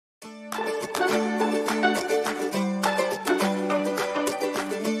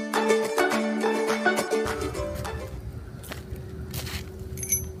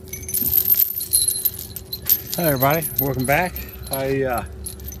Hi everybody, welcome back. I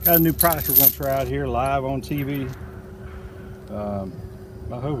got a new product we're going to try out here live on TV.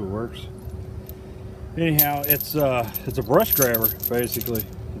 I hope it works. Anyhow, it's a brush grabber basically.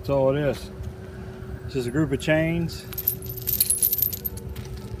 That's all it is. It's just a group of chains.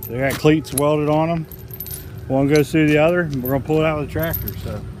 They got cleats welded on them. One goes through the other, and we're going to pull it out with a tractor.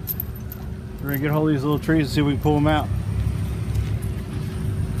 So we're going to get hold of these little trees and see if we can pull them out.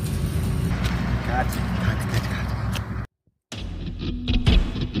 Gotcha.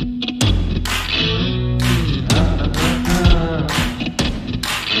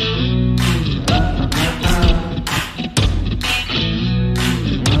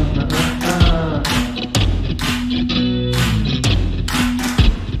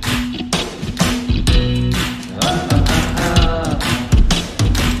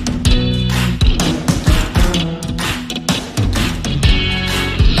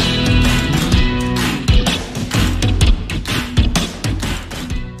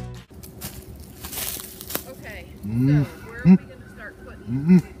 So, where are we going to start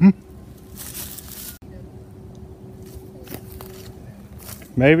putting?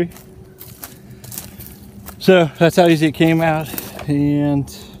 Maybe. So that's how easy it came out,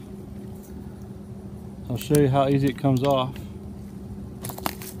 and I'll show you how easy it comes off.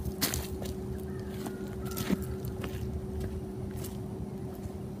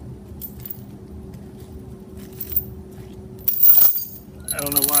 I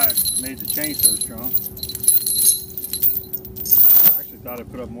don't know why I made the chain so strong. I actually thought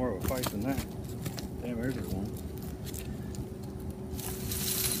I'd put up more of a fight than that. Damn, there's one.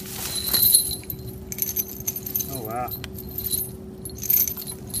 Oh wow.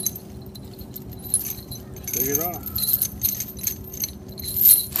 Take it off.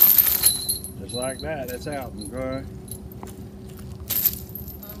 Just like that, that's out. Okay.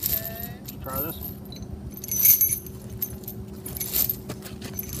 Okay. Let's try this one.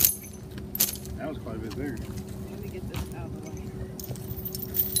 That was quite a bit bigger. Let me get this out of the way.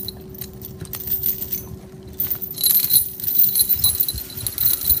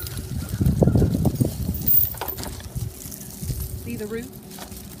 See the root?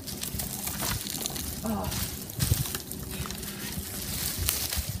 Oh.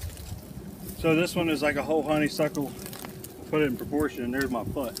 So this one is like a whole honeysuckle. Put it in proportion, and there's my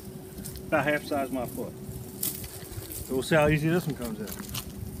foot. About half size of my foot. So we'll see how easy this one comes out.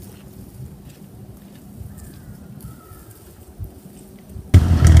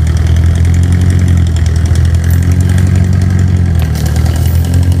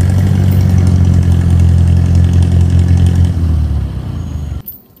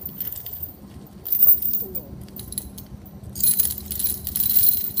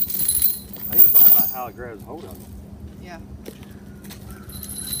 I think it's all about how it grabs hold of it. Yeah.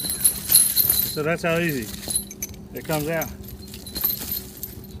 So that's how easy it comes out.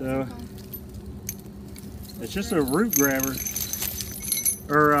 So it's just a root grabber,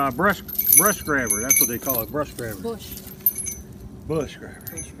 or brush grabber. That's what they call it, brush grabber. Bush Grabber.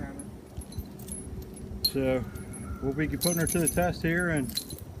 grabber. So we'll be putting her to the test here and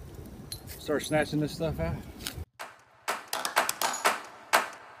start snatching this stuff out.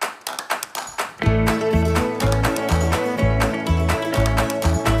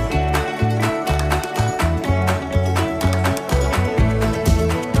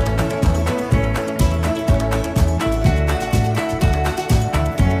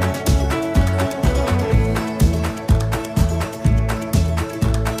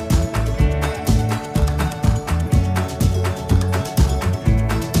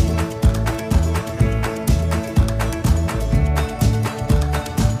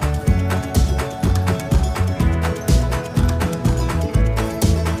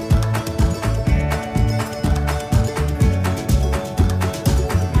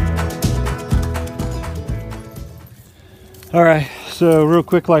 All right, so real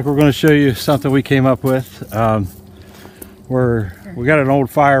quick, like we're going to show you something we came up with. We got an old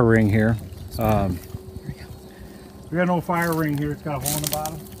fire ring here. We got an old fire ring here. It's got a hole in the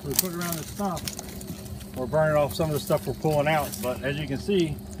bottom. So we put it around this stump. We're burning off some of the stuff we're pulling out, but as you can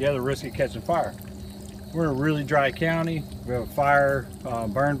see, you have the risk of catching fire. We're in a really dry county. We have a fire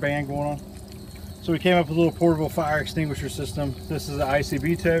burn ban going on. So we came up with a little portable fire extinguisher system. This is an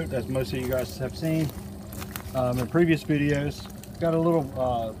ICB tote, as most of you guys have seen in previous videos. Got a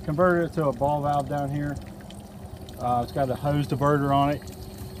little converted it to a ball valve down here. It's got a hose diverter on it.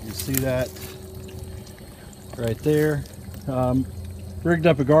 You can see that right there. Rigged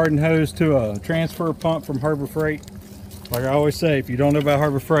up a garden hose to a transfer pump from Harbor Freight. Like I always say, if you don't know about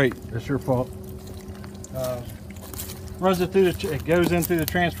Harbor Freight, it's your fault. Runs it through it goes in through the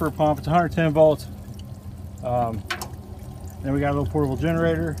transfer pump. It's 110 volts. Then we got a little portable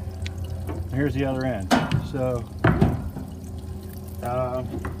generator, and here's the other end. So I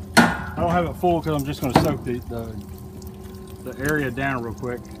don't have it full because I'm just going to soak the area down real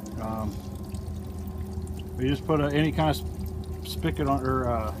quick. We just put any kind of spigot on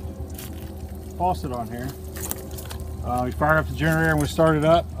or faucet on here. We fire up the generator and we start it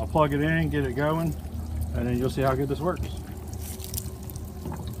up. I'll plug it in, get it going, and then you'll see how good this works.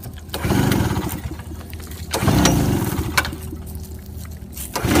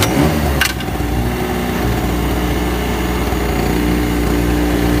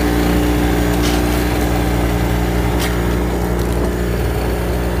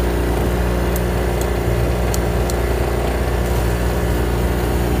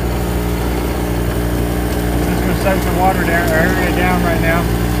 Soak the water down, or area down right now.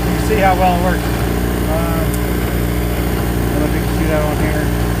 You can see how well it works. I don't know if you can see that on here.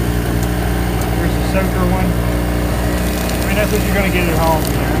 Here's the soaker one. I mean, that's what you're going to get at home.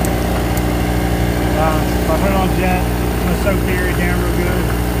 You know? If I put it on jet, it's going to soak the area down real good.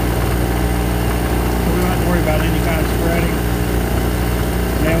 So we don't have to worry about any kind of spreading.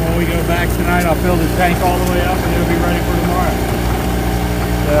 And then when we go back tonight, I'll fill the tank all the way up and it'll be ready for tomorrow.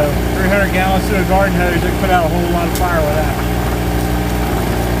 300 gallons to a garden hose, it put out a whole lot of fire with that.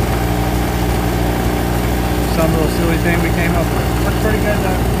 Some little silly thing we came up with. Works pretty good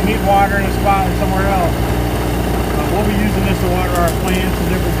though. You need water in a spot or somewhere else. We'll be using this to water our plants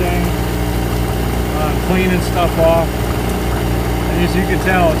and different things. Cleaning stuff off. And as you can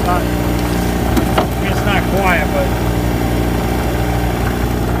tell, it's not quiet, but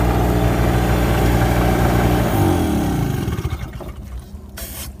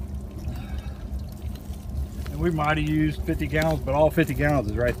we might have used 50 gallons, but all 50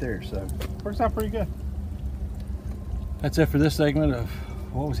 gallons is right there, so works out pretty good. That's it for this segment of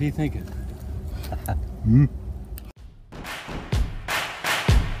What Was He Thinking?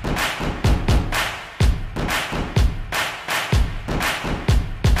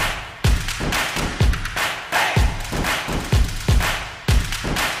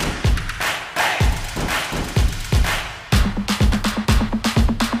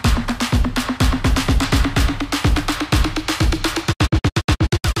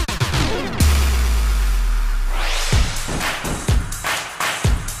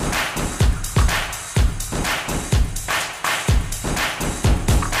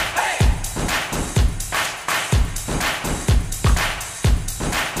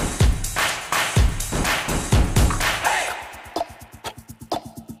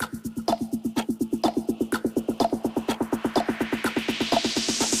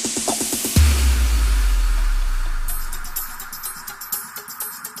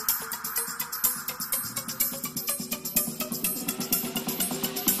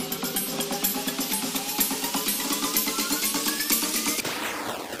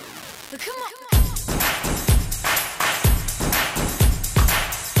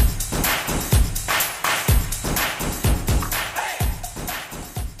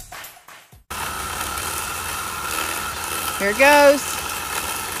 Here it goes.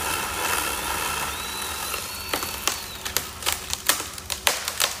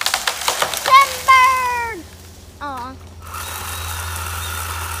 Sunburn! Aw.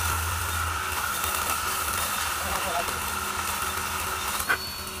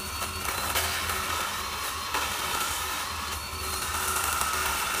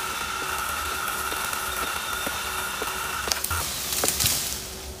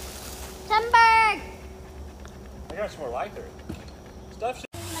 Sunburn! I got some more light there. Stuff.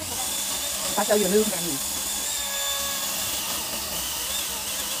 If I tell you to move, you're gonna move.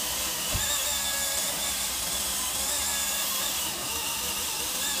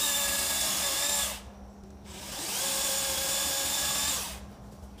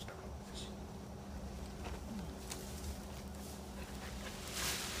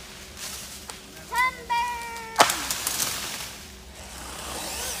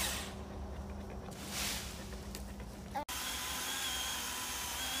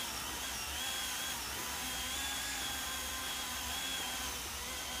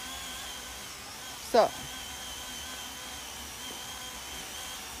 So,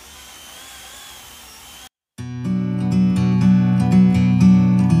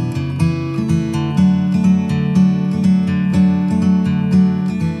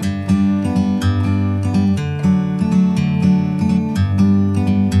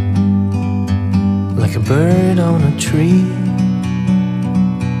 like a bird on a tree,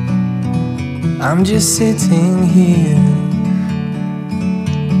 I'm just sitting here.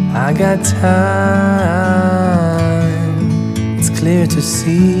 I got time, it's clear to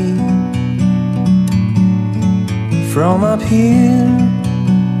see. From up here,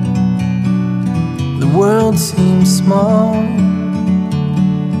 the world seems small.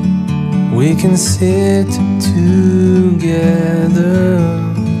 We can sit together.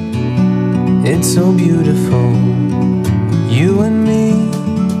 It's so beautiful, you and me.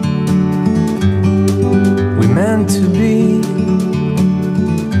 We meant to be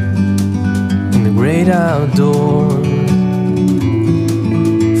in the great outdoors,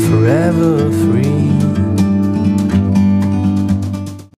 forever free.